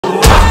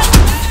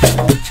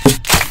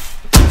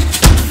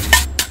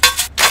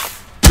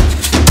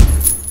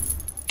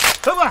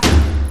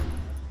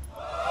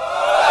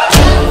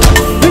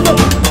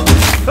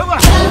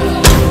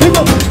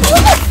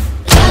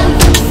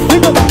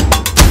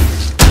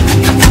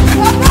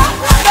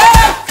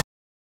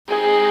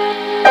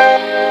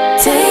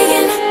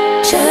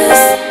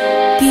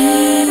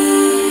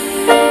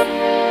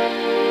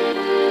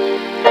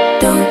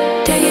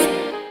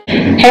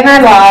my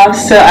love,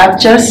 so I've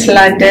just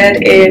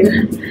landed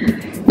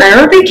in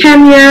Nairobi,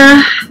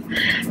 Kenya.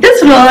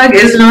 This vlog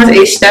is not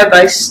a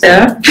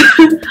step-by-step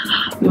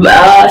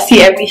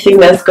see everything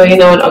that's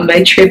going on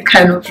my trip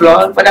kind of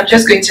vlog, but I'm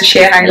just going to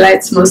share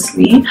highlights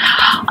mostly.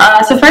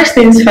 So first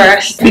things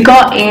first, we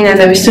got in and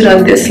then we stood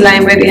on this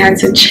line where they had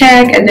to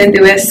check, and then they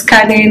were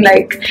scanning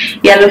like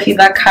yellow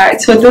fever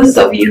cards. For those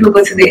of you who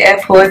go to the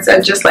airports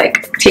and just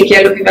like take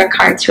yellow fever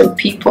cards from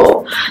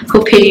people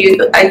who pay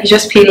you and you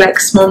just pay like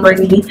small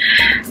money,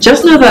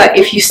 just know that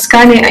if you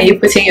scan it and you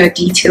put in your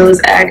details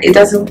and it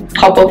doesn't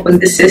pop up on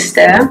the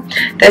system,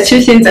 there are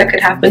two things that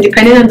could happen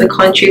depending on the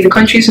country. The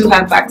countries who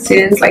have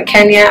vaccines like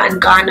Kenya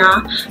and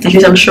Ghana,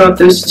 because I'm sure of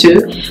those two,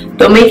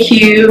 they'll make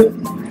you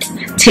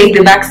take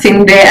the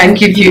vaccine there and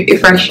give you a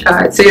fresh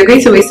card, so you're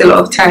going to waste a lot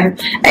of time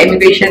at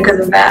immigration because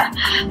of that.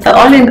 But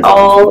all in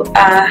all,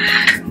 I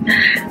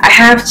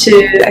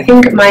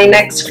think my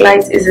next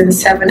flight is in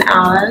 7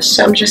 hours,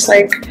 so I'm just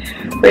like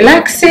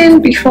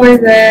relaxing before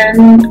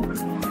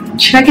then.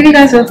 Should I give you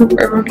guys a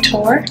room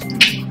tour?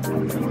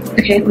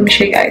 Okay, let me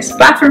show you guys.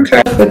 Bathroom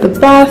first with the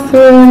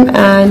bathroom,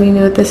 and you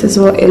know, this is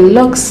what it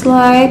looks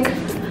like.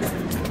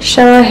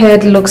 Shower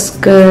head looks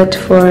good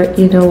for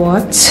you know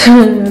what.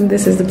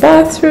 This is the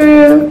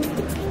bathroom.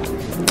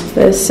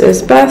 This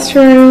is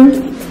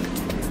bathroom.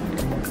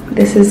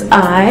 This is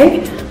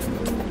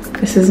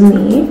this is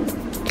me.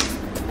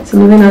 So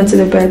moving on to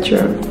the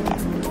bedroom.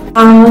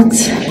 Out,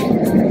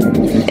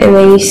 and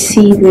then you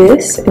see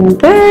this, and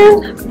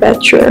then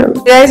bedroom.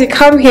 Guys, you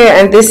come here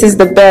and this is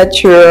the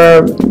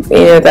bedroom.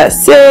 You know,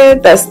 that's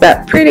it. That's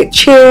that pretty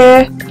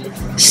chair,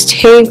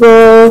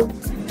 table,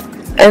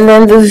 and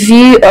then the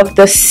view of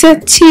the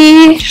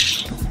city.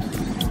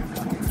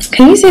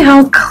 Can you see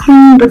how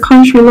clean the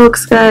country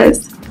looks,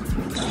 guys?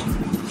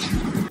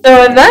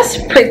 So that's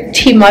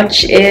pretty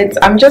much it.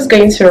 I'm just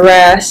going to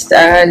rest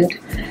and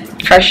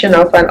freshen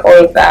up and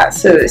all of that.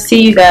 So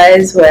see you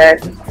guys when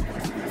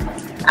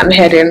I'm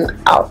heading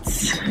out.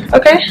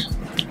 Okay?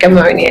 Good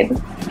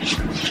morning.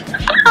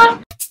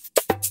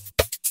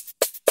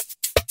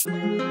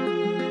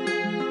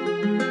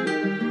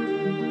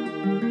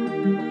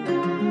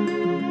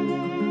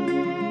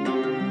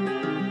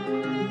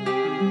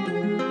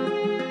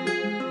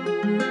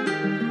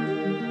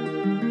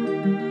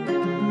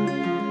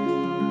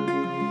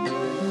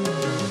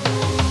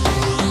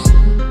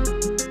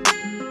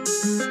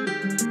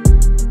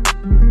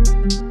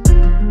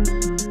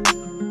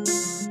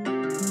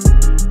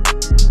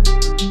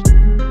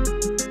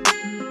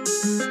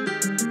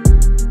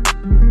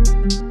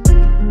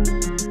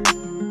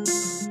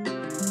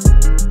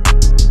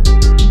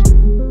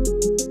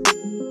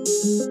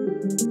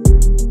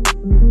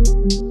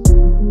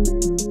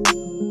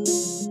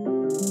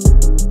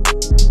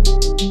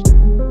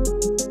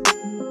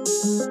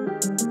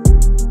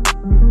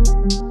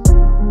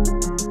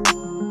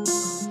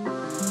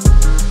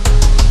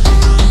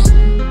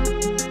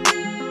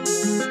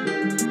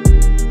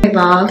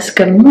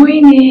 Good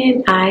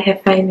morning. I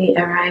have finally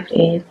arrived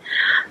in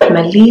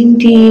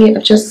Malindi.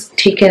 I've just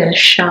taken a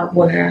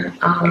shower.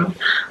 I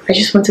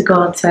just want to go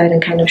outside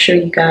and kind of show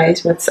you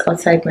guys what's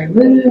outside my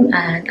room,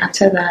 and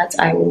after that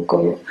I will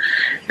go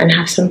and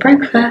have some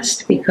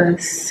breakfast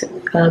because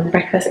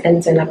breakfast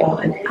ends in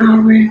about an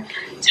hour.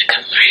 So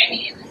good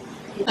morning.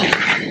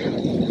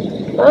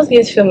 I was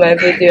going to film my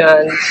video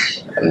and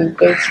I'm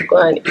going to go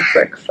and eat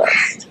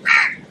breakfast.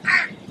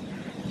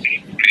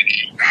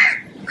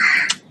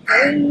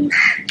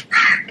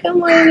 Good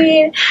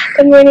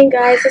morning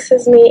guys. This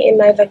is me in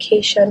my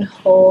vacation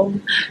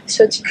home.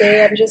 So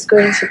today I'm just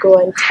going to go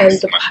and tend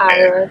the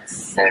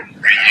parrots.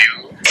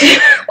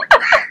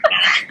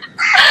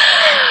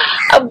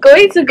 I'm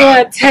going to go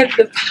and tend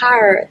the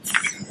parrots.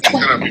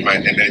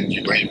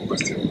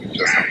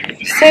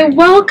 Say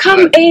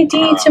welcome AD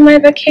to my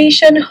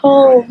vacation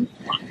home.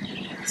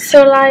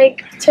 So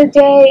like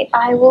today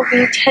I will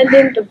be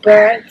tending the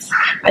birds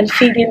and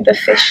feeding the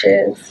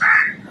fishes.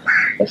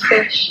 The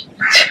fish.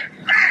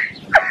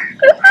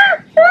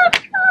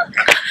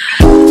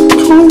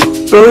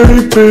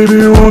 2:30, baby,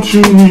 won't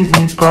you meet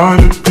me by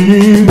the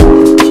beach?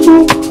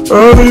 2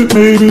 early,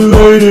 maybe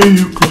later,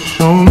 you could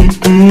show me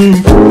things.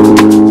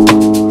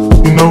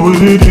 You know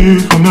what it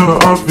is whenever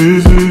I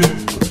visit.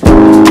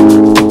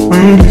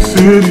 Windy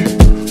city,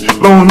 she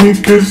blowing me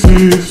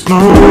kisses, no.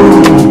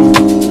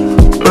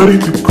 30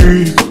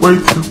 degrees, way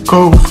too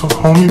cold, so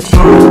hold me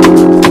tight.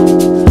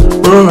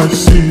 Will I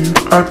see you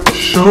at the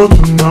show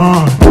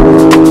tonight?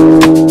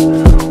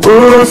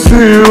 Will I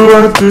see you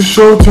at the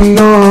show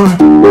tonight?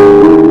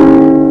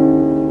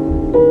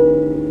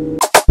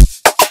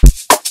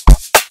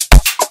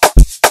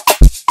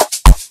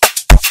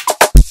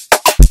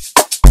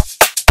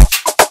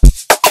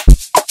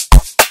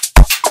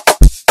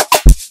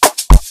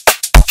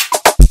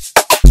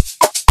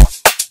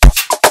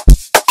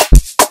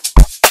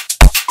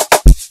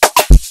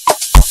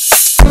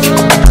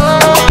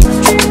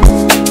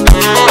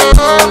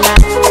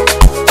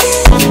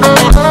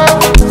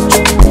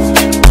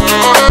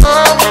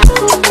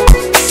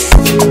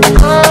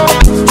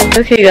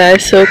 Okay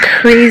guys, so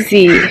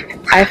crazy.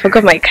 I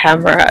forgot my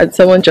camera and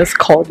someone just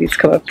called me to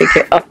come and pick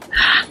it up.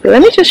 But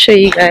let me just show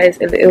you guys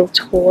a little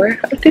tour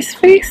of this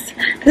place.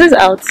 This is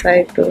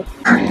outside though.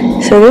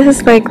 So this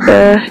is like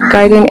the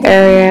garden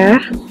area.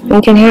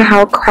 You can hear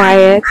how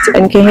quiet,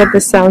 and you can hear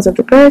the sounds of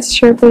the birds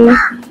chirping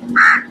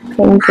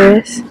from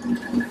this.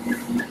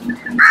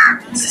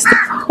 This is the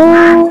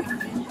pool.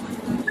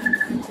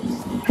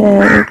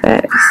 And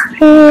that is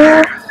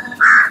there.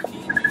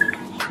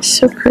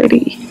 So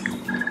pretty.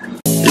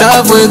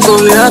 Love will go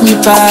love me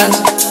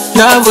fast.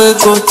 Love will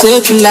go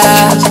take you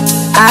last.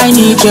 I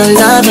need your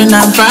love and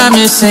I'm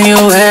promising you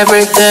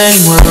everything.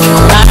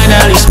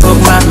 Finally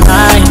spoke my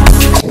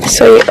mind.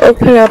 So you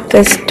open up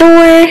this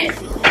door,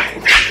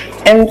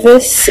 and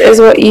this is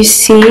what you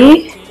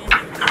see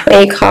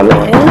when you come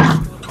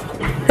in.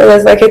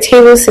 There's like a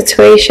table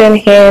situation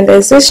here, and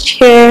there's this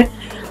chair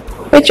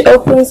which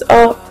opens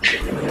up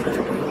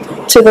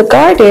to the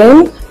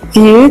garden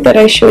view that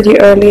I showed you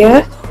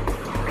earlier.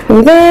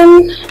 And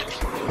then,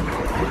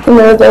 you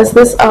know, there's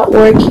this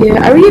artwork here.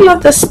 I really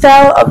love the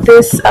style of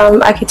this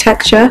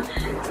architecture.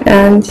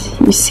 And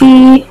you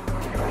see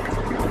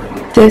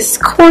this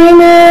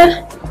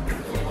corner,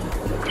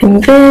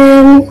 and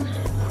then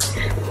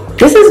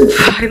this is,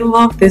 I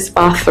love this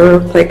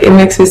bathroom. Like, it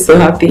makes me so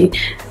happy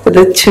with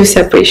the 2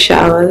 separate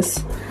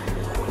showers.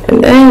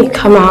 And then you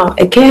come out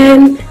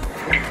again,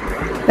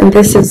 and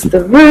this is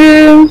the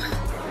room.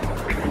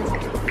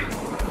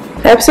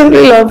 I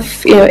absolutely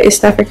love, you know,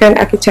 East African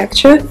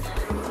architecture.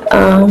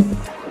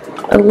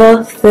 I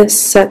love this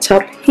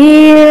setup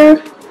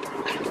here.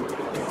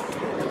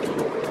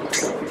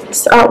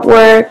 This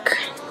artwork,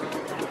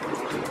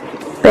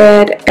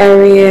 bed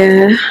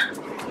area,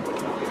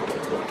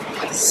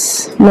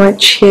 more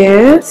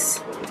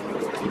chairs.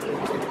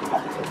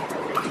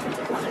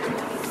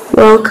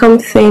 Welcome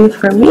thing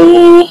for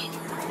me.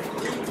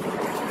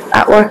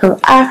 Artwork of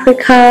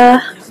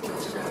Africa.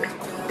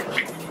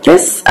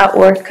 This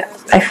artwork,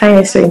 I find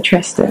it so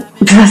interesting.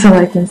 That's all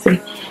I can say.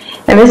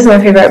 And this is my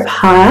favorite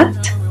part.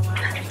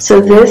 So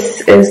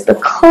this is the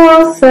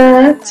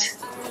closet,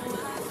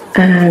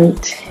 and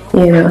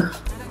you know,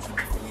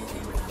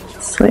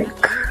 it's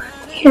like,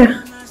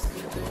 yeah,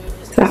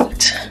 it's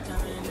out.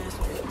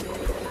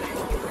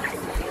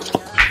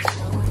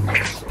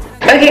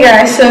 Okay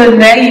guys, so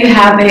there you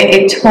have it,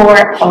 a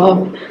tour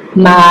of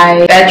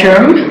my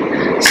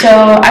bedroom. So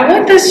I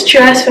want this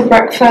dress for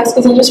breakfast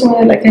because I just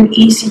wanted like an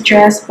easy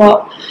dress,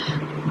 but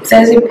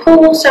there's a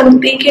pool, so I'm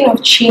thinking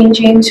of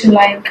changing to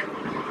like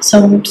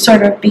some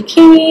sort of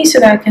bikini so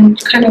that I can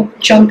kind of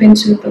jump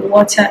into the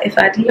water if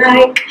I'd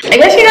like. I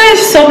guess you guys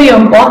saw me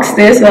unbox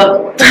this,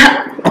 but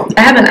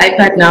I have an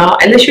iPad now.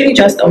 I literally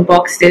just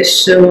unboxed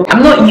this, so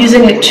I'm not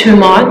using it too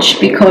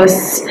much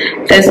because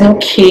there's no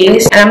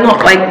case and I'm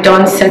not like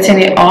done setting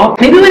it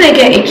up. Maybe when I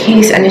get a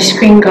case and a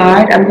screen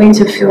guard, I'm going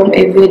to film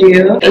a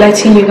video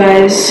letting you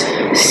guys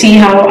see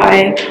how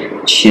I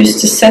choose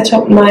to set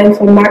up mine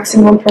for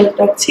maximum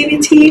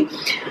productivity.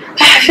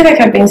 I feel like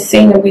I've been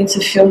saying I'm going to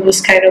film those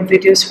kind of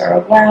videos for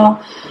a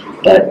while,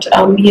 but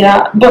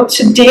yeah. But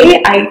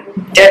today I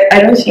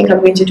don't think I'm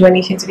going to do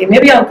anything today.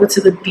 Maybe I'll go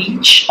to the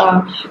beach.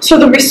 So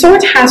the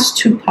resort has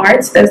 2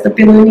 parts. There's the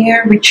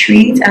Billionaire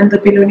Retreat and the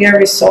Billionaire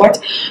Resort.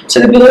 So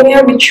the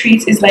Billionaire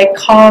Retreat is like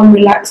calm,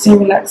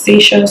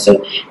 relaxation.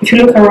 So if you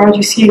look around,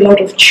 you see a lot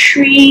of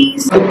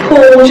trees. The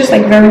pool just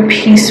like very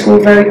peaceful,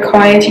 very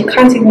quiet. You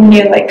can't even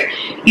hear like,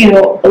 you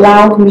know,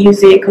 loud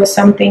music or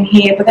something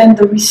here. But then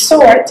the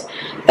resort,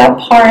 that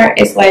part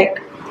is like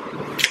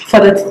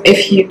for the,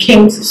 if you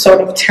came to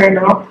sort of turn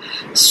up.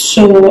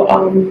 So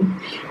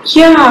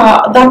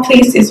yeah, that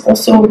place is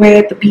also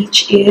where the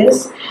beach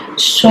is.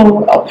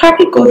 So I'll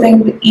probably go there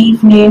in the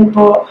evening.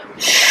 But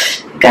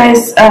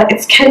guys,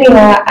 it's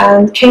Kenya,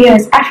 and Kenya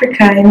is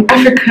Africa, and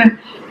Africa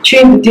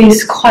during the day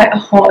is quite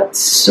hot.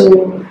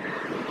 So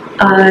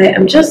I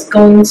am just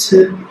going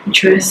to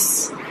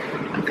dress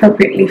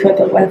appropriately for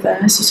the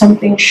weather. So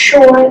something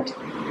short,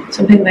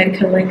 something that I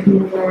can like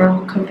move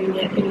around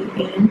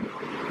conveniently in.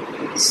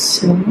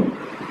 So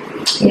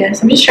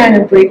yes, I'm just trying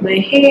to braid my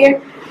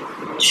hair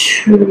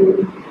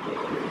to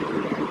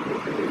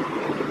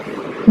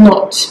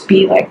not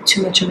be like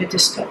too much of a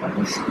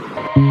disturbance.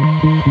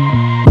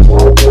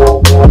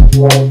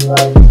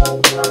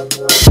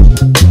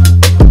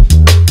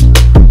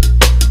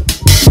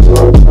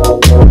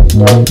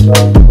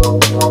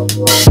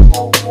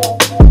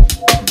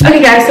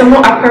 Okay guys, so more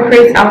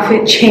appropriate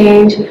outfit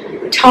change.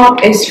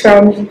 Top is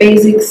from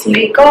Basics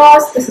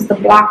Lagos. This is the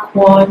black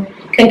one.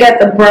 You can get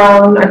the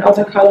brown and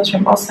other colors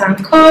from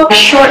Co.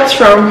 Shorts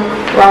from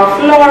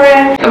Ralph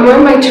Lauren. I'm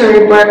wearing my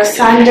Tory Burke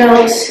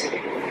sandals.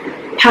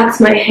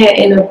 Packed my hair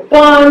in a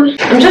bun.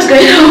 I'm just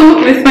going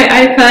home with my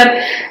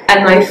iPad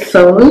and my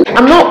phone.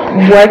 I'm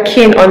not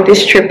working on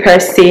this trip per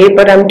se,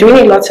 but I'm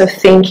doing a lot of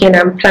thinking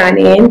and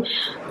planning,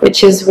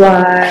 which is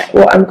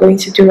what I'm going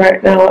to do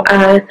right now.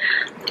 And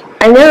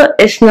I know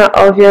it's not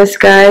obvious,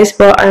 guys,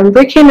 but I'm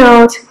breaking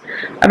out.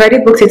 I've already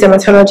booked a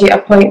dermatology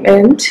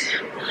appointment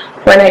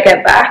when I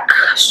get back,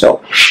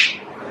 so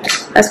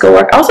let's go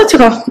work. I also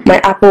took off my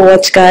Apple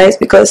Watch, guys,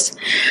 because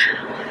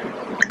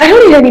I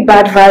don't need any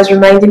bad vibes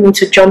reminding me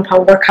to jump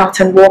and work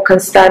out and walk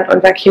and stand on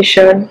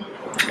vacation.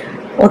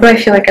 Although I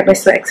feel like I might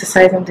still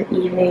exercise in the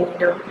evening, you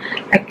know.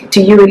 Like,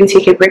 do you really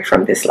take a break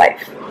from this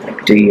life?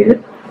 Like, do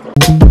you?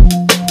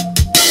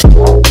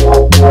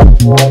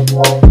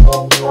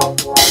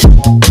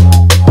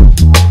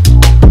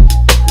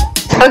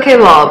 Okay,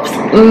 Lobs,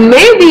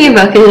 maybe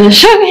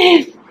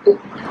vacation.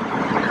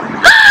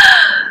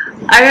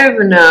 I don't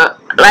even know.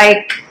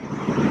 Like,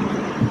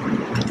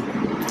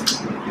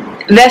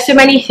 there's so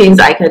many things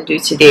I can do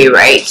today,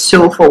 right?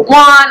 So for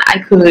one,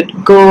 I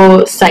could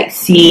go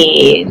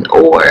sightseeing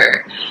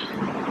or,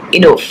 you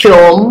know,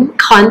 film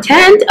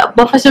content,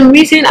 but for some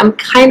reason I'm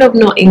kind of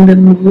not in the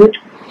mood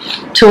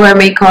to wear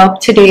makeup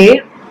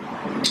today.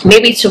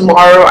 Maybe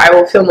tomorrow I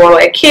will feel more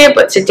like it,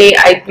 but today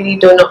I really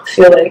do not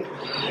feel like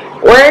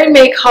wearing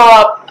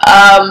makeup.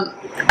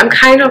 I'm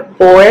kind of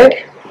bored.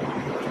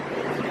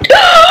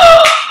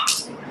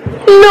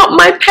 Not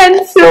my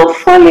pencil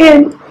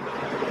falling.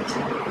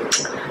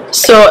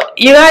 So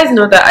you guys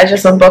know that I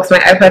just unboxed my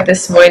iPad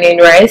this morning,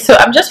 right? So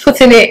I'm just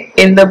putting it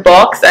in the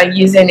box and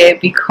using it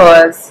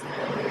because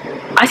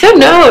I don't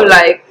know,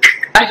 like,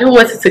 I don't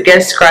want it to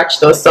get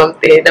scratched or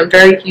something. I'm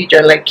very huge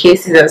on like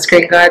cases and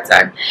screen guards,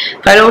 and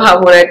if I don't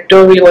have one, I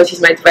don't really want to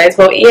use my device.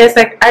 But yes,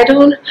 like, I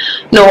don't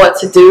know what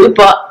to do.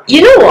 But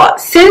you know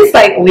what, since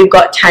like we've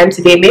got time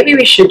today, maybe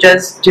we should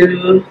just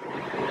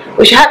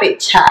we should have a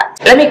chat.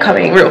 Let me come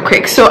in real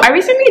quick. So I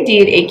recently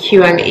did a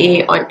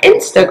Q&A on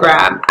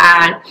Instagram,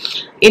 and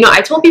you know,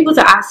 I told people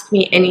to ask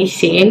me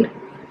anything,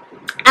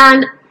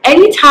 and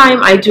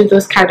anytime I do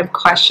those kind of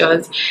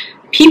questions,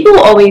 people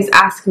always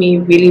ask me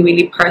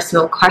really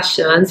personal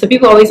questions. So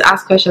people always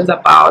ask questions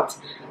about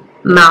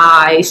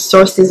my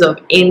sources of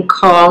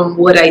income,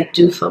 what I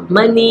do for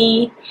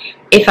money,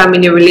 if I'm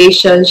in a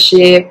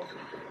relationship,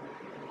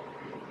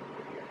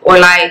 or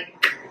like,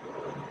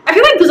 I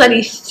feel like those are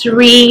the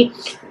three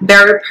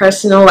very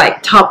personal,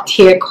 like top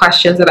tier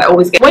questions that I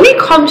always get. When it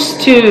comes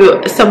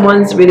to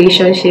someone's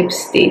relationship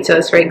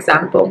status, for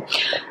example,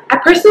 I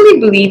personally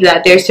believe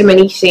that there's so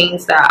many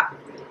things that,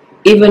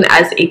 even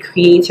as a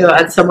creator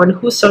and someone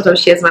who sort of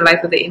shares my life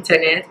with the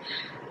internet,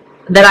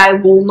 that I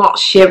will not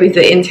share with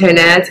the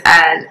internet.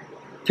 And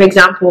for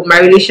example, my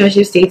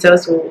relationship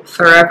status will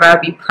forever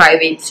be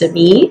private to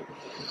me,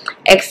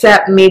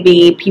 except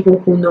maybe people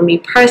who know me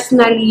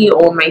personally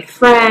or my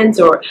friends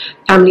or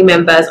family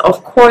members.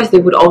 Of course, they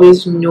would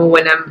always know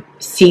when I'm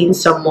seeing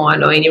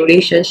someone or in a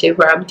relationship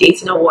where I'm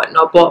dating or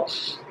whatnot. But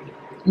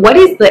what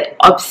is the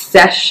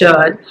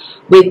obsession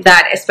with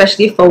that,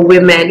 especially for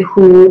women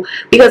who,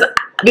 because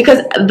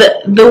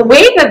the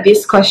way that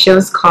these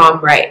questions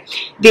come, right,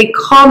 they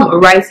come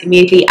right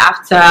immediately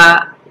after,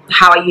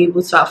 how are you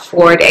able to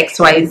afford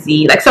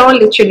XYZ? Like, someone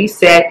literally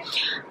said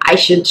I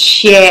should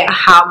share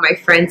how my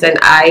friends and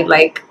I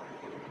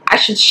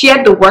should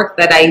share the work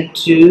that I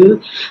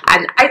do.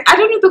 And I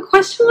don't know, the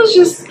question was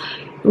just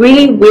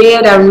really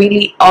weird and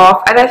really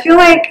off. And I feel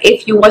like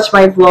if you watch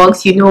my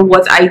vlogs, you know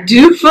what I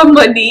do for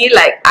money.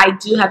 Like, I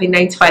do have a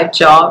 9-to-5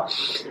 job.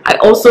 I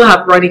also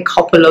have run a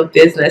couple of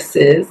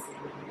businesses.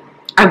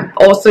 I'm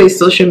also a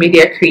social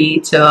media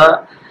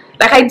creator.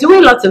 Like, I do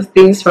a lot of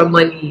things for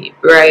money,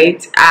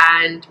 right?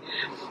 And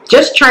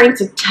just trying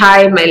to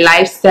tie my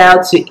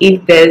lifestyle to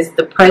if there's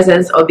the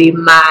presence of a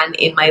man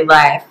in my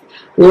life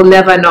will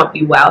never not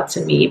be well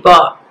to me.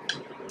 But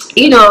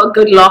you know,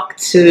 good luck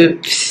to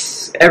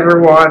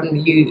everyone. I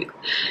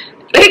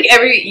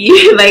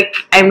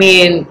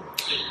mean,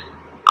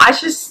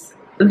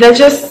 they're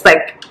just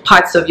like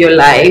parts of your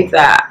life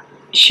that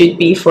should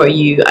be for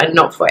you and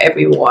not for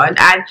everyone.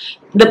 And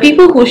the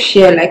people who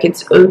share, like,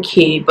 it's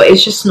okay, but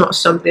it's just not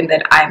something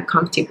that I'm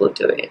comfortable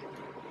doing.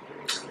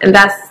 And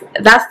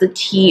that's the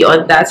tea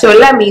on that. So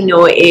let me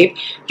know if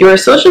you're a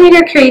social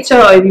media creator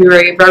or if you're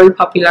a very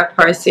popular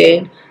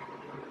person.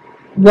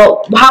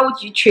 Well, how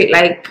would you treat,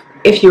 like,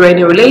 if you're in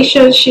a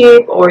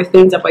relationship, or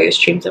things about your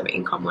streams of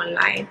income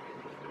online?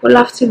 Would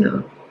love to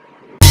know.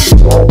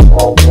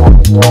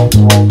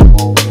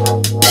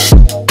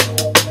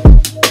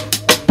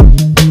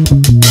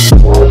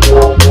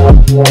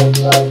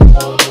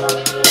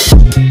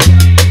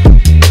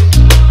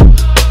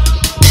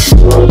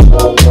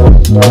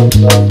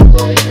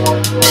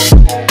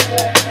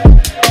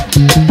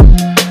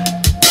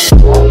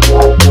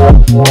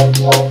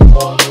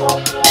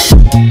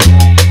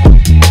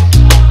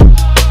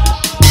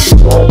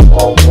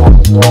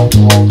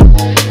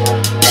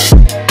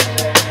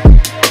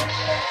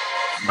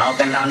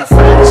 Smoking on the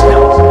front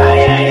stove,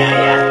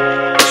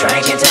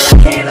 drinking till I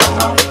can't no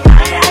more.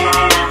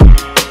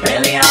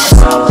 Really I'm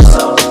a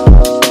soul,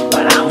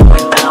 but I'm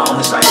with the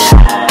homies right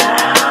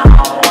now.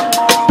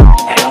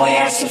 And we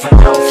asking for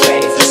no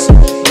favors.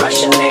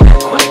 Rush a nigga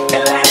quick to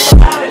laugh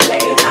about it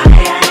later.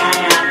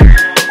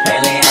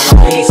 Really I'm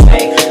a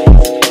peacemaker,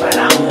 but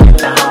I'm with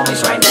the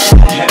homies right now.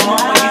 Hey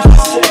mama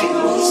used to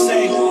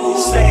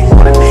say,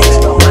 one nigga's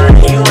gonna run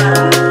you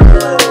out.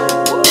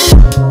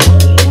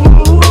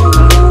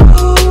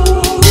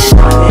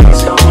 One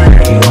nigga's gonna run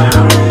you out.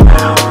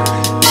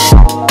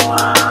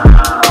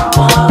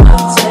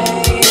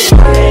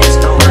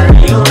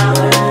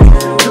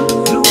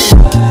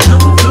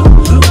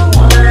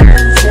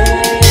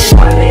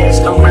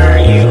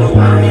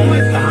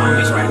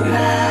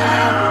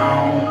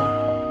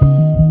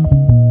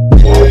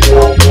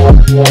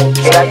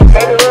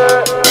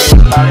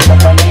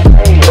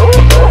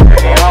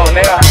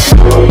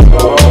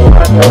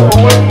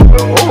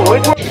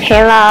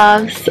 Hey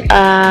loves,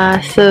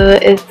 so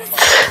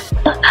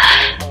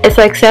it's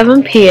like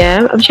 7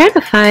 p.m. I'm trying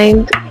to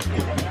find.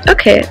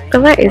 Okay, the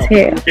light is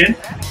here. Okay.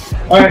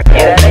 Alright.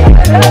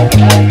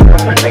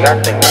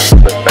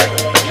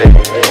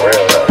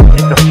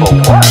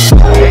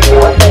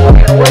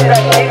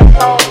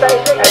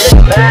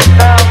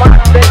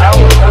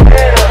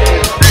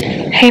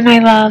 Hey my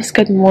loves,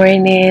 good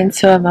morning.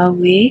 So I'm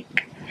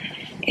awake.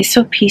 It's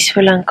so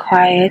peaceful and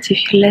quiet.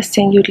 If you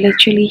listen, you'd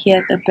literally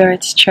hear the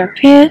birds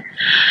chirping.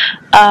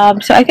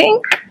 So I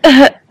think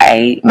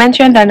I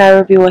mentioned that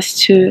Nairobi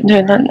was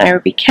not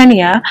Nairobi,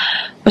 Kenya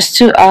was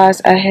 2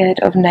 hours ahead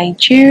of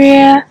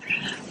Nigeria.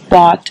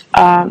 But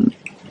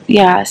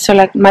yeah, so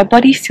like my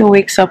body still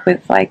wakes up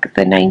with like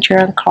the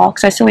Nigerian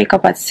clocks. I still wake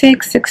up at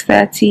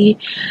 6:30.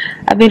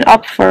 I've been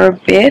up for a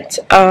bit.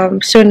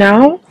 So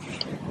now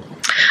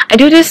I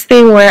do this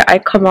thing where I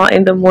come out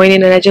in the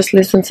morning and I just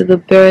listen to the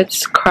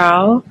birds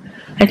crow.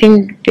 I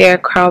think they're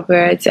crow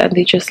birds, and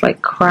they just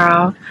like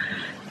crow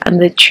and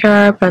they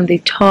chirp and they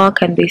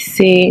talk and they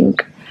sing.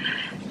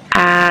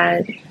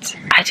 And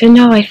I don't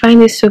know, I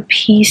find it so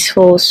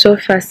peaceful, so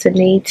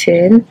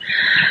fascinating.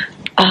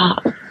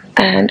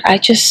 And I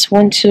just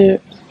want to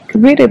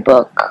read a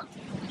book.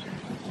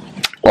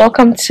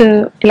 Welcome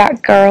to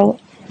Black Girl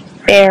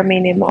Bare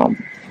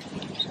Minimum.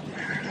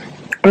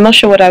 I'm not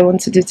sure what I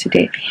want to do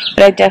today,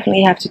 but I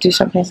definitely have to do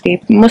something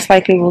today. Most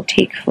likely we'll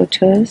take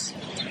photos.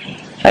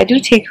 If I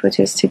do take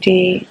photos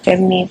today,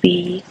 then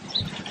maybe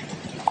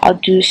I'll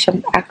do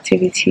some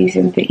activities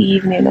in the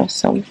evening or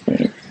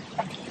something.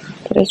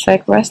 But it's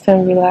like rest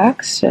and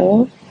relax,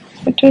 so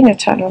we're doing a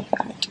ton of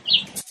that.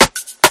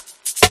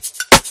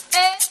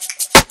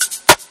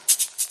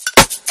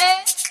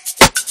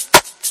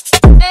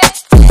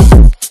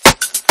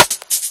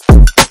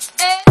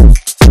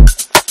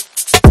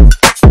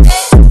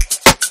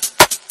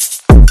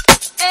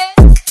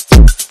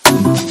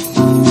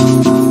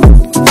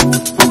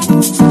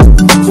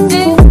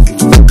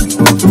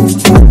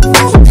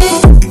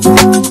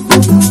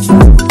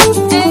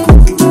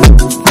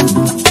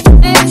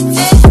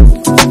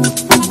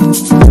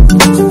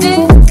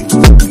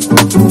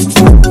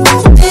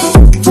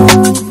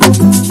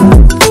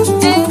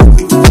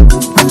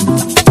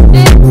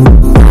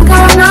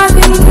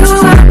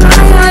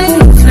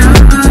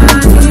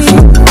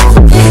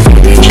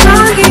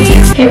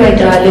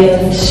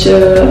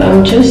 So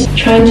I'm just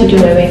trying to do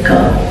my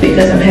makeup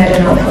because I'm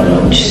heading out for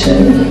lunch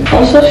soon.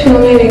 Also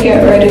filming to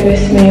get ready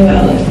with me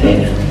while I'm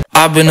there.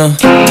 I've been a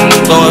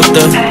throw up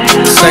the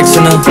sex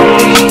in a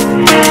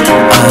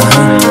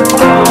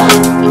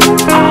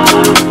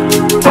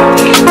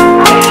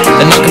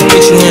and I can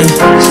put you in.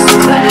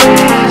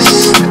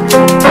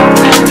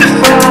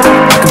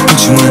 I can put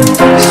you in.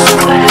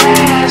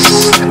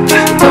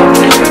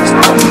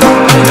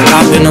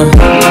 I've been a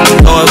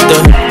throw up the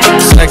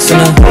sex in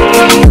a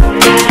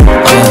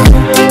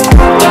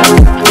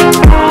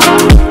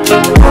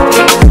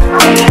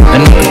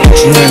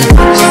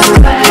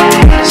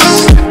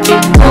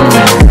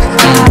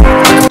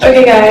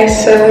Okay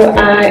guys, so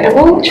I am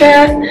all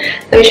dressed.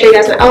 Let me show you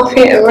guys my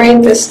outfit. I'm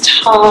wearing this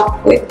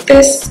top with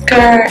this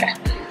skirt.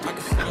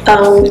 I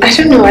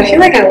don't know, I feel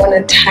like I want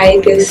to tie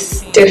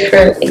this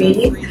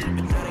differently,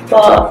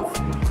 but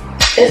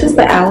this is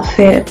the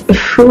outfit,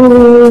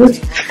 food,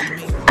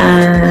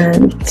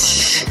 and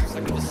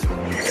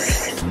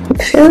I'm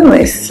feeling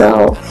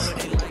myself.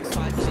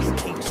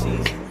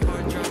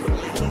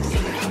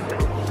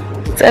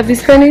 So I've been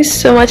spending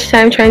so much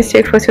time trying to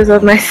take photos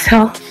of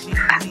myself.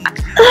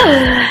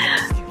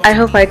 I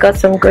hope I got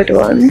some good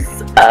ones.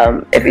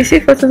 If you see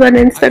photos on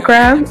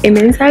Instagram, it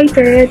means I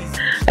did.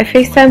 I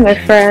FaceTime my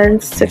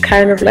friends to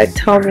kind of like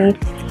tell me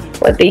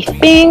what they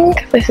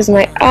think. This is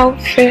my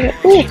outfit.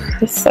 Ooh,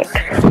 it's like,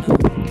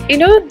 you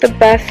know, the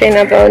bad thing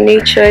about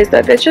nature is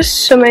that there's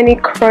just so many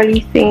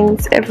crawly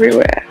things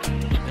everywhere,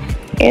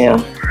 you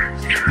know.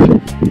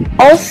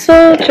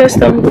 Also just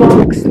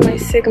unboxed my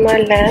Sigma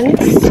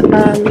lens.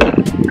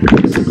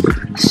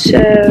 So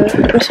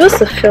I'm supposed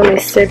to film a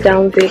sit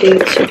down video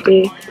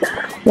today.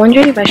 I'm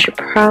wondering if I should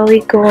probably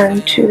go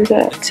and do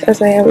that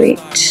as I await.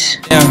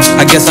 Yeah,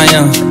 I guess I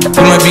am.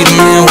 You might be the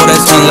man, well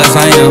that's unless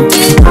I am.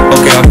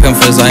 Okay, I'll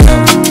confess I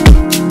am.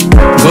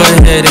 Go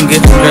ahead and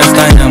get dressed,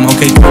 I am.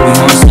 Okay, cool, we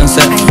on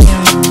sunset.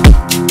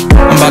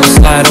 I'm about to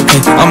slide, okay,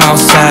 I'm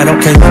outside,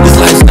 okay. This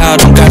lifestyle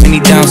don't got any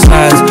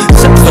downsides,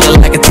 except for the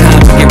lack of time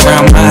to get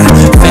around my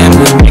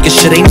family. Nigga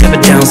shit ain't never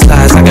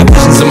downsides. I got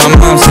visions of my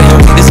mom saying,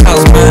 okay, this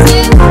house mine.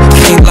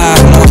 Can't lie,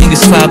 I'm on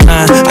English cloud 9.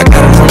 I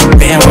got her on the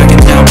bandwagon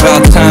down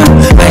about time.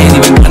 I ain't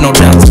even got no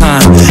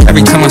downtime.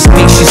 Every time I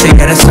speak, she say,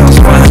 yeah, that sounds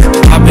fine.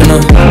 I've been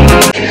a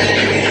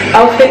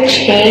outfit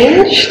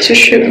change to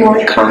shoot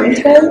more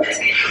content.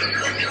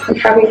 I'm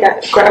probably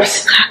got to grab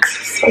snacks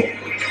or something.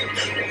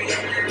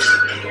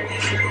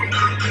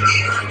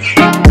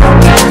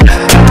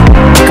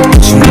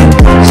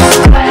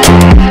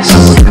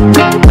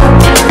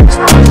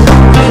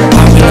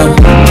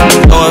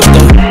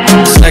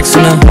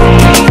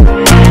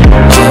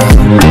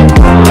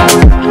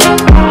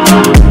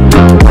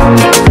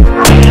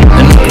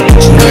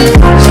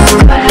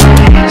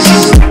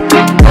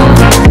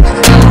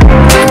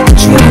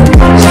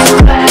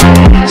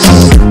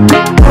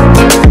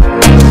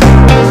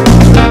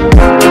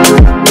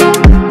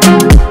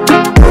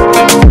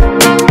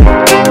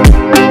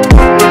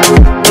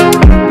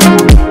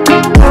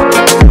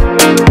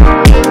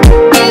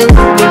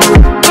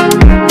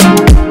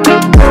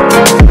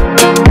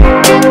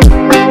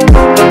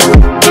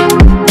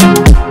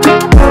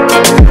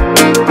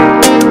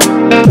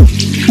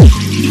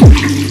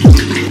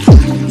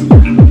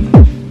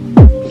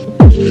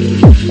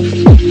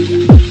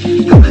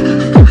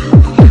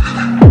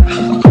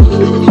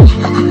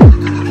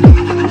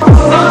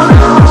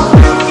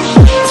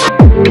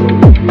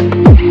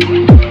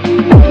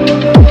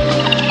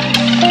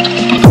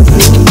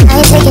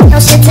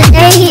 shit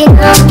today,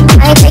 no.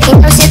 I ain't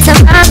taking no shit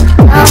tomorrow,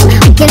 no.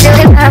 We can do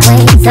it my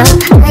way, so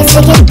I ain't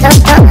taking no,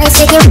 I ain't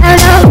taking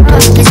no,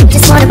 cause you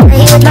just wanna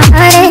play with my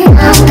heart,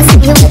 no. I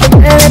see you with the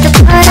girl at the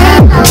party,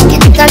 no.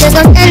 You think I'm just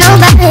gonna stand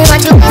nobody,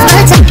 want you waste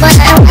my time, but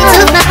I don't need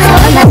to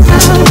know.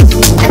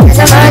 I guess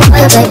I'm on for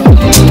you, baby.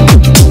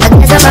 I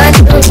guess I'm on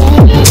for you.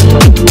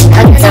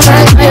 I guess I'm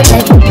on for you,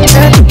 baby.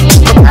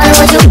 Call it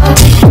what you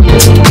want.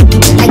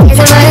 I guess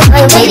I'm on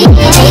for you, baby.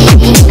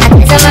 I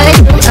guess I'm on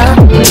for you,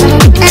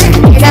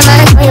 I guess I'm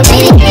on for you,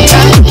 baby.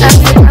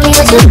 Call me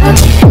what you want.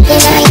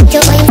 Think I ain't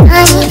your way,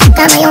 honey.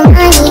 Got my own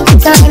money,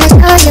 so I must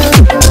show you.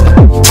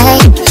 Hey,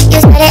 you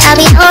said it, I'll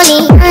be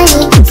only, honey,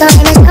 so I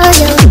must show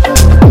you.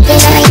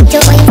 Think I ain't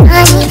your way,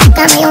 honey.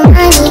 Got my own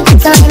money,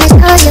 so I must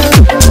show you.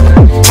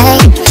 Hey,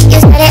 you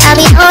said it, I'll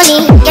be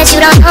only. Guess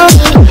you don't know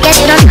me, guess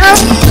you don't know.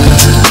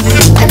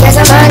 I guess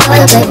I'm on for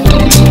you, baby.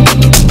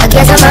 I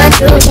guess I'm on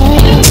for you.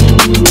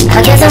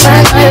 I guess I'm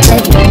on for you,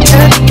 baby.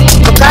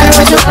 We'll call it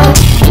what you want.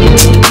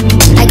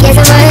 I guess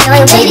I'm on for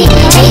you, baby.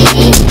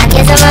 I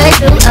guess I'm on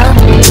for you.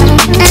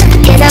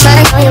 I guess I'm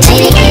on for you,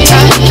 baby. So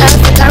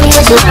call me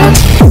what you want.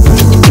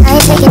 I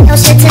ain't taking no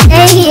shit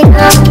today,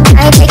 no.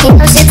 I ain't taking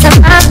no shit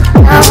tomorrow,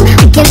 no.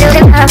 We can do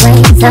it my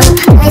way, so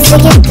I ain't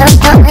taking no,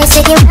 I ain't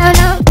taking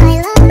no.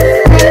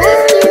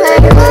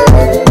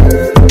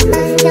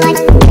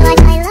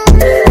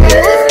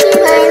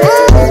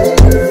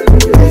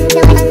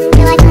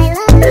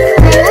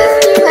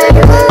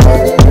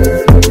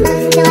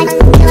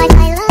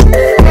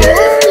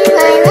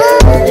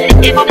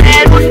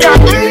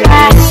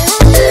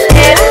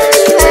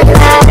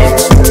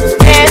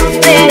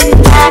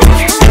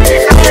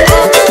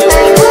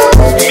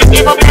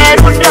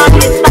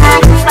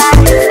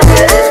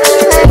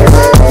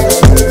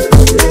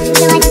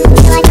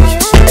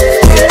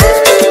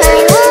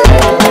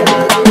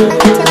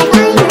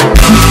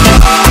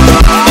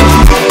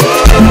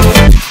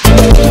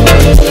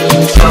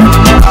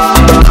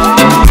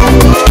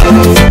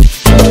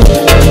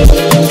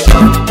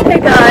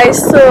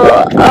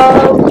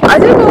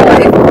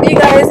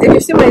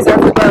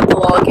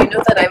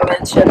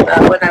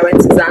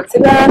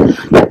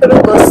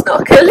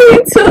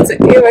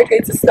 We're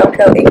going to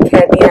snorkel in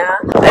Kenya.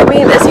 I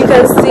mean, as you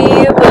can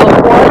see, the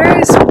water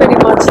is pretty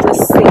much the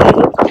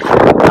same.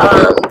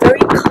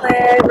 Very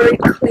clear, very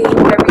clean,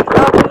 very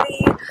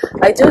lovely.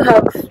 I do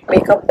have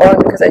makeup on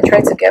because I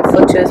tried to get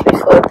photos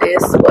before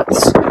this, but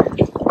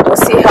we'll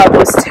see how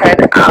those turn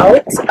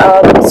out.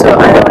 So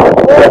I am on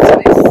the boat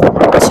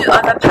with 2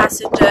 other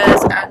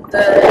passengers, and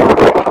the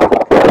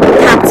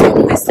captain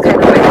who is kind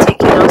of like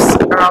taking us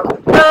around the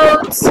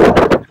boat.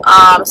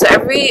 So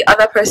every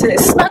other person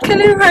is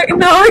snorkeling right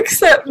now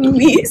except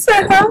me, so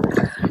I have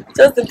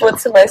just the boat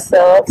to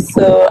myself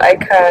so I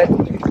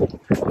can,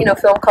 you know,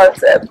 film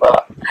content.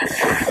 But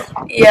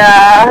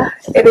yeah,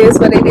 it is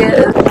what it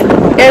is.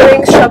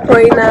 Earrings,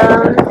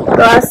 Chapoina,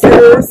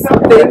 glasses,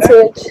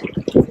 vintage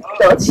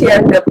Dolce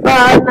 &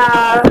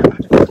 Gabbana,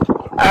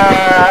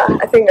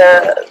 I think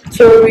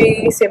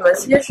jewelry, same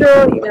as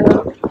usual, you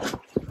know,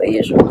 the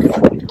usual.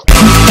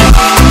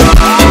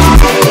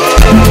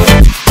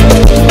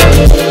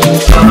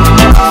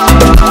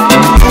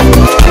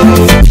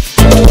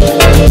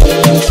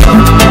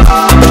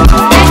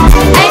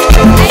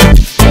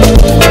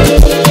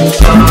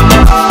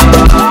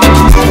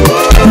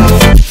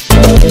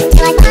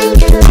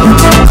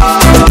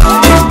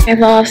 Hey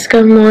boss,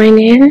 good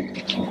morning.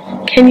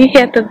 Can you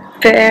hear the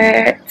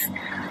birds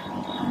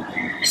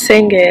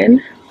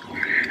singing?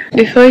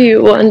 Before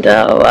you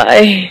wonder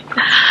why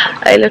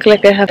I look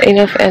like I have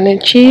enough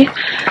energy,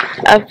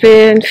 I've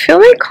been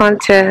filming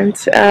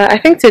content. I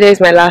think today is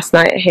my last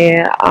night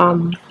here.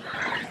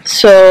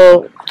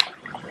 So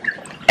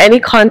any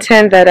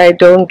content that I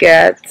don't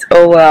get,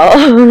 oh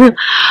well.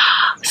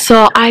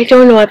 So I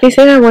don't know, I've been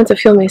saying I want to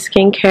film a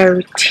skincare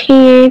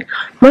routine,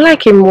 more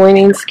like a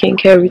morning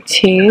skincare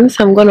routine.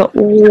 So I'm gonna,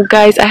 oh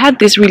guys, I had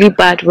these really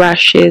bad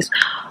rashes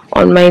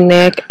on my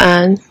neck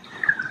and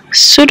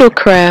pseudo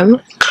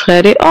creme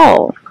cleared it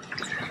all.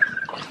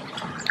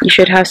 You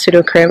should have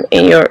pseudo creme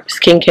in your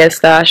skincare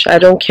stash. I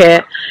don't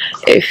care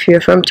if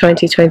you're from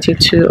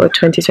 2022 or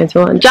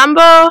 2021.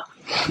 Jumbo!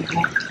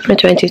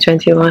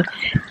 2021.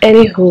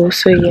 Anywho,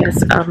 so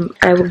yes,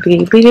 I will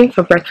be leaving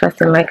for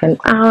breakfast in like an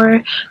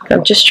hour.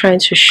 I'm just trying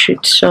to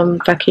shoot some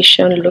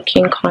vacation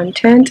looking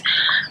content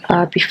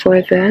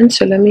before then,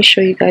 so let me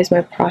show you guys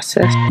my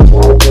process.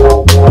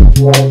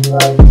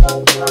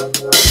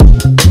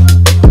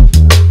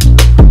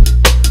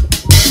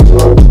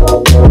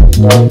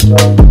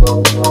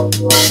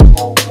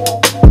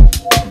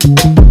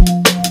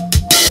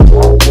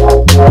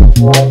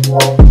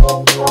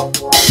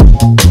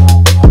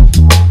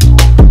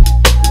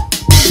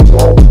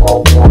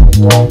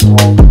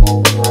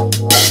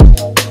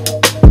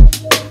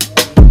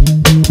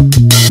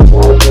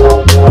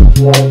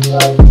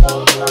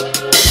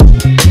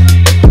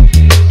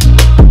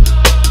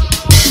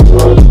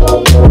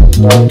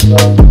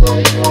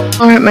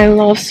 Alright my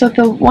love, so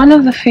one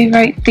of the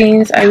favorite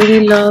things I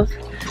really love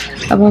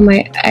about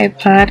my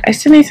iPad. I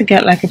still need to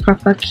get like a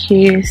proper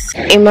case,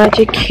 a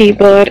magic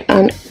keyboard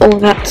and all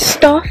that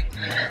stuff.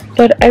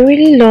 But I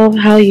really love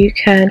how you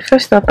can,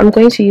 first off, I'm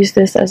going to use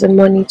this as a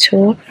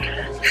monitor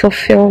for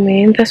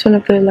filming. That's one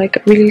of the like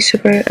really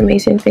super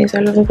amazing things I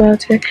love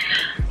about it.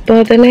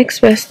 But the next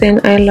best thing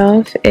I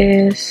love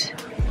is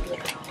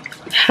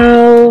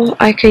how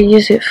I can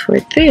use it for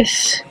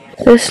this.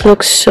 This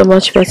looks so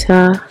much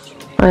better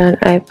on an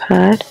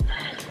iPad.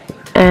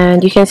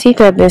 And you can see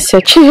that I've been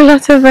searching a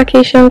lot of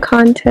vacation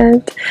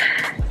content.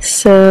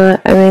 So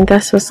I mean,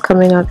 that's what's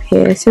coming up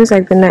here. It seems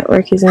like the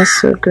network isn't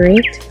so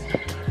great.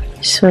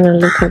 Just want to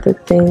look at the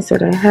things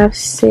that I have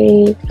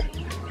saved.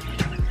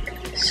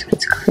 So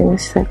it's clean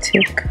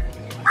static.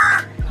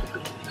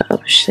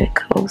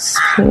 Obstacles,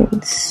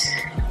 pins.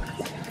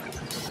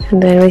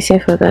 And then waiting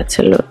for that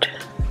to load.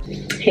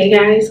 Hey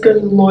guys,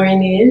 good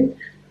morning.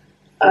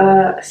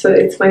 So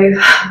it's my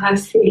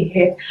last day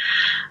here.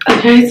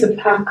 I'm trying to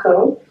pack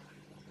up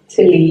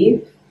to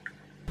leave.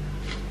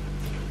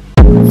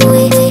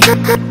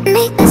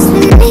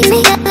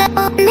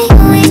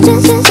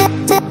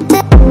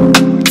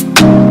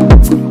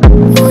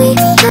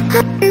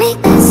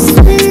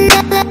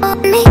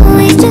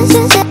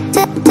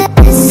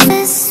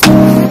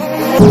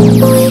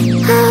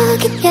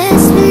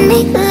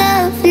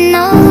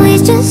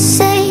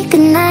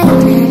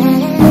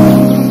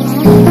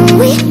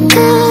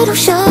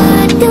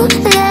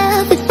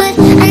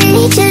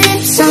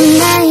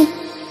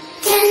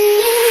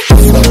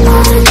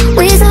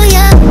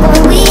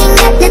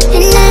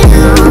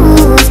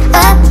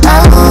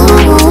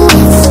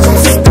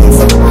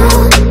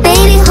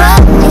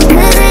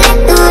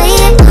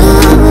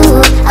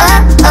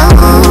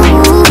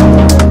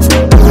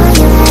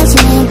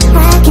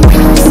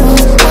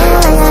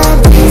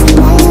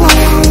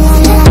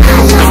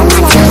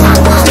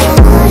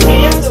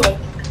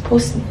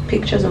 Post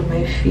pictures of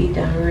my feet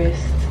and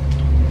wrist.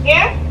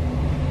 Yeah.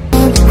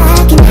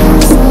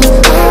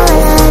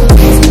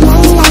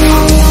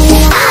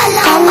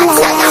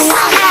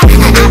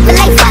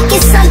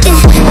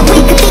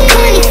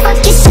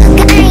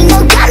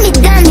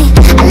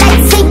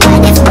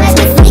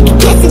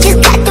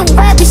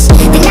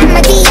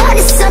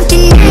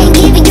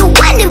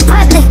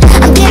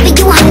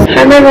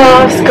 Hi my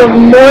loves, good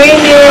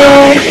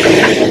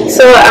morning.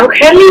 So I'm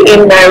currently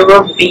in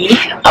Nairobi.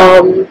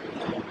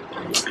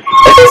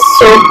 This is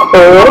so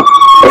cool.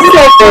 This is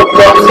like the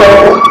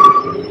bottle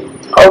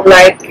of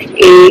like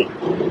a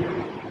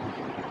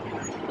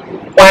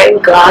wine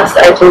glass,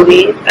 I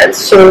believe, and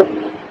so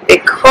they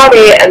cut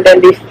it and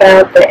then they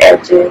filled the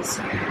edges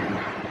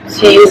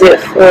to use it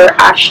for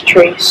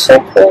ashtray. So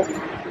cool.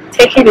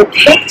 Taking a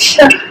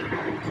picture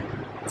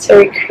to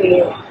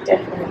recreate,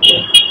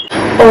 definitely.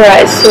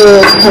 Alright,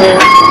 so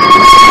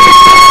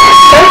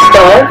first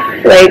off,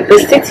 like the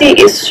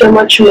city is so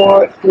much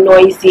more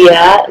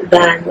noisier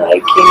than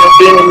like, you know,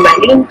 being in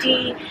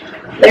Malindi.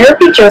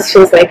 Nairobi just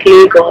feels like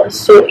Lagos.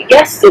 So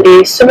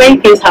yesterday, so many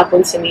things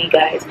happened to me,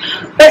 guys.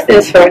 First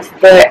things first,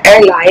 the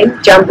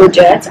airline, Jumbo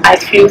Jet, I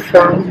flew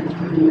from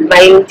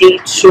Malindi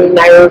to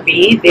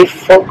Nairobi. They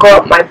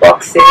forgot my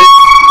boxes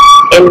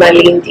in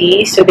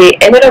Malindi, so they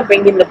ended up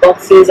bringing the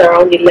boxes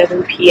around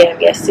 11 p.m.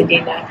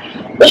 yesterday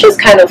night, which is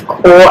kind of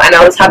cool, and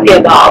I was happy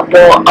about.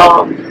 But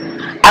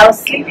I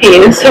was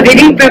sleeping, so they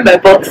didn't bring my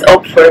box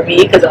up for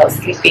me because I was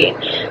sleeping.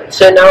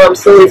 So now I'm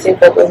still waiting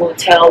for the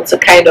hotel to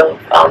kind of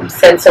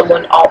send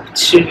someone up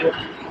to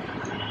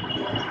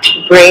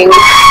bring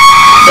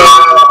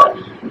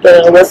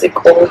the what's it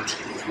called,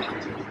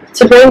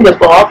 to bring the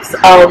box.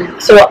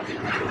 So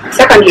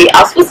secondly,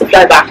 I was supposed to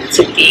fly back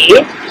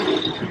today,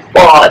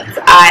 but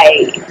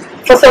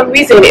for some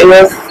reason it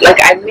was like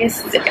I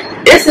missed.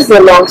 This is a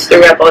long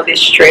story about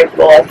this trip,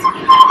 but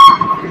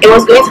it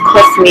was going to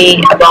cost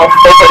me about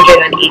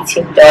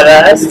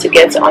 $418 to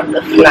get on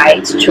the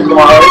flight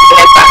tomorrow to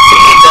head back to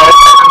Lagos,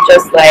 and I'm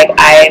just like,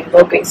 I'm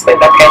not going to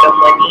spend that kind of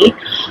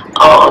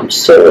money.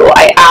 So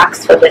I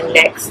asked for the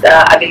next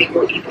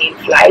available evening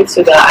flight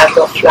so that I'm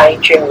not flying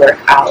during work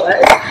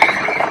hours,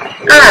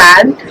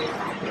 and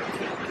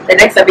the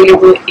next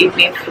available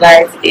evening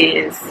flight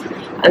is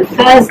on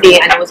Thursday,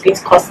 and it was going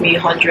to cost me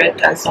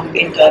 $100 and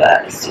something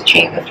to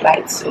change the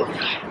flight. So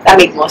that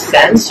made more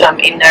sense. So I'm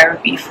in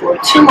Nairobi for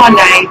 2 more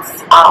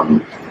nights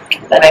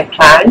than I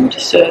planned.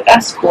 So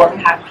that's cool. I'm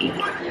happy.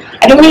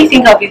 I don't really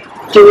think I'll be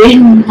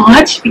doing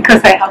much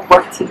because I have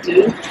work to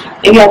do.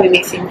 Maybe I'll be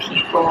meeting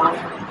people.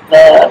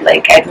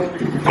 Like I don't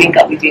think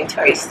I'll be doing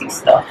touristy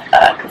stuff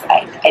because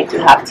I do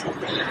have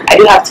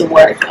to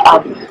work.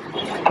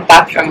 I'm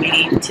back from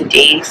leave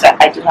today, so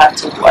I do have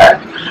to work.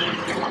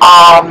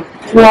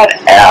 What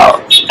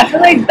else? I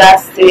feel like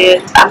that's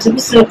it. I'm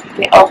supposed to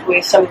meet up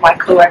with some of my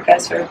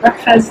co-workers for a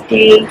breakfast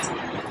date,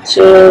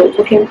 so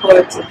looking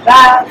forward to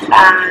that.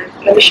 And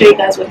let me show you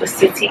guys what the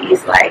city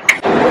is like.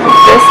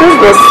 This is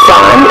the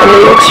sun and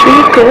it looks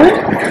really good.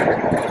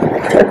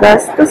 So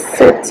that's the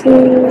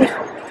city.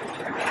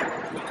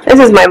 This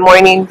is my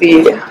morning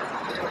view.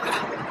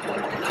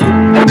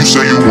 You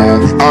say you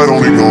want me, I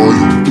don't ignore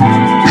you.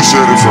 You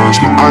said it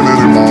first, but I let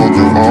it all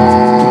go.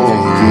 Oh,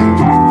 yeah.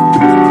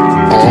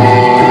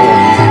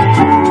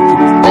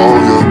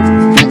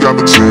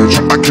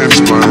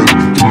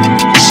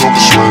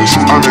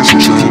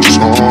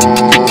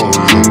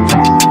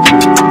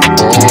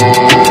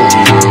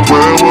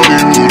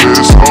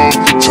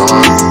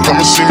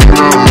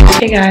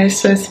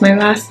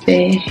 last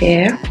day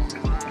here.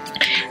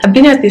 I've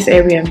been at this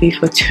Airbnb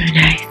for 2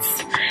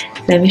 nights.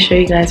 Let me show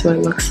you guys what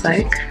it looks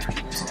like.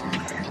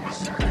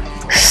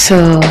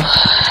 So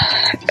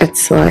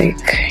it's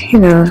like, you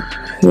know,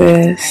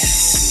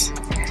 this,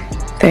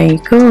 then you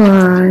go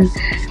on,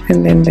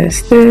 and then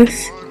there's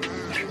this,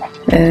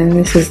 and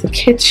this is the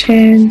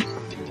kitchen,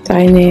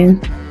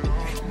 dining,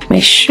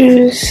 my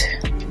shoes,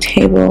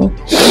 table.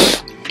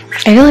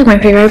 I feel like my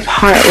favorite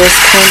part was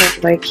kind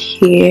of like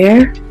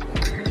here.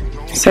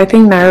 So I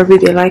think Nairobi,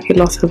 they like a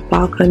lot of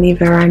balcony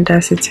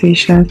veranda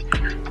situations,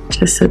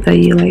 just so that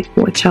you like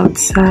watch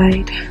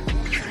outside.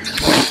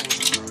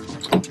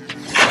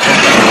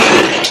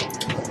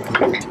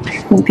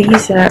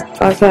 These are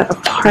other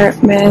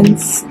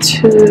apartments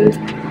too,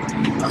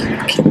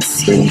 you can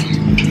see.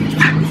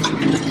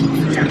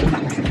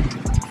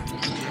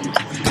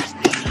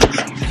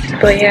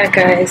 But yeah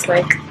guys,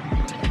 like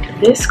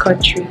this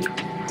country,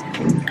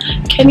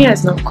 Kenya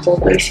is not cold,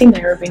 but you see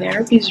Nairobi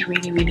is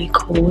really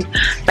cold.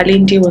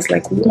 Malindi was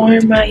like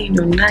warmer, you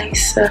know,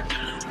 nicer.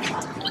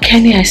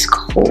 Kenya is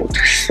cold.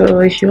 So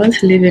if you want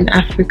to live in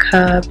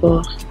Africa,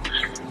 but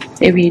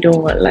maybe you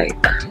don't want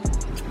like,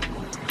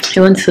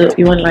 you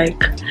want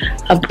like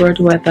abroad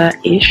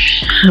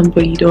weather-ish,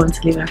 but you don't want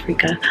to leave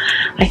Africa,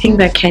 I think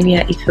that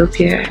Kenya,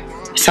 Ethiopia,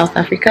 South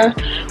Africa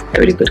are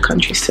really good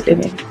countries to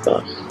live in.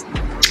 But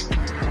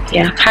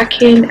yeah,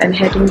 packing and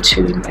heading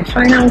to my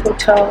final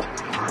hotel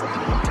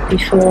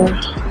before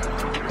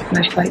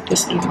my flight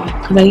this evening,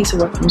 because I need to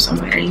work from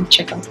somewhere. I need to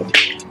check out from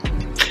there.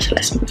 So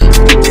let's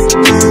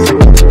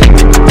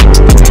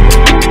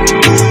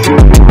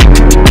move.